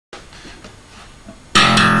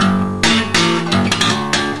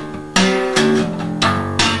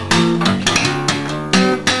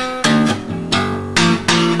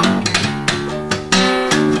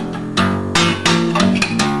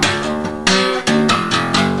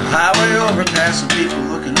overpass and people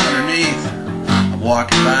looking underneath. I'm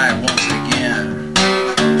walking by once again.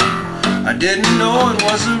 I didn't know it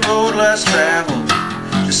was a road less traveled.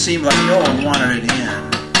 Just seemed like no one wanted it in.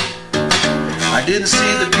 I didn't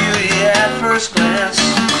see the beauty at first glance.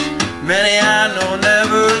 Many I know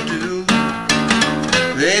never do.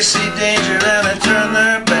 They see danger and they turn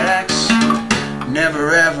their backs.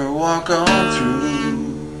 Never ever walk on through.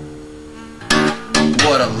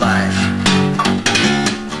 What a life.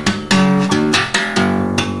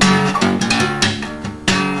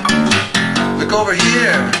 Look over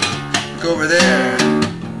here, look over there.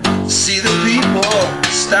 See the people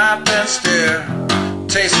stop and stare.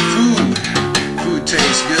 Taste food, food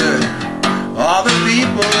tastes good. All the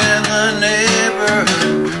people in the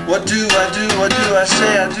neighborhood. What do I do, what do I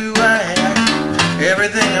say, how do I act?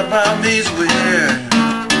 Everything about me's weird.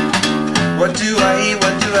 What do I eat,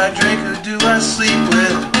 what do I drink, who do I sleep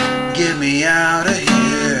with? Get me out of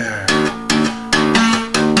here.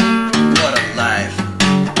 What a life.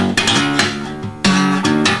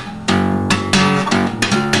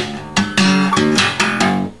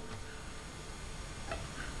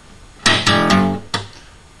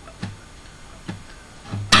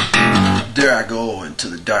 There I go into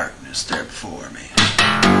the darkness there before me.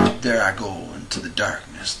 There I go into the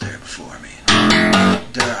darkness there before me.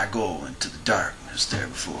 There I go into the darkness there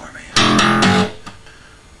before me.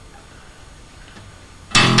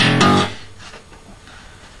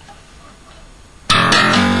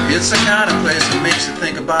 It's the kind of place that makes you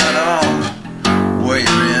think about it all. Where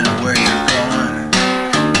you're in and where you're going.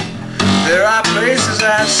 There are places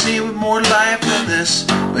I've seen with more life than this,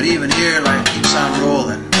 but even here life keeps on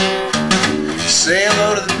rolling. Say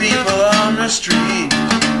hello to the people on the street.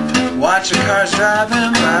 Watch the cars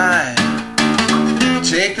driving by.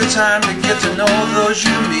 Take the time to get to know those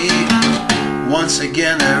you meet. Once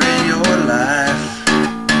again they're in your life.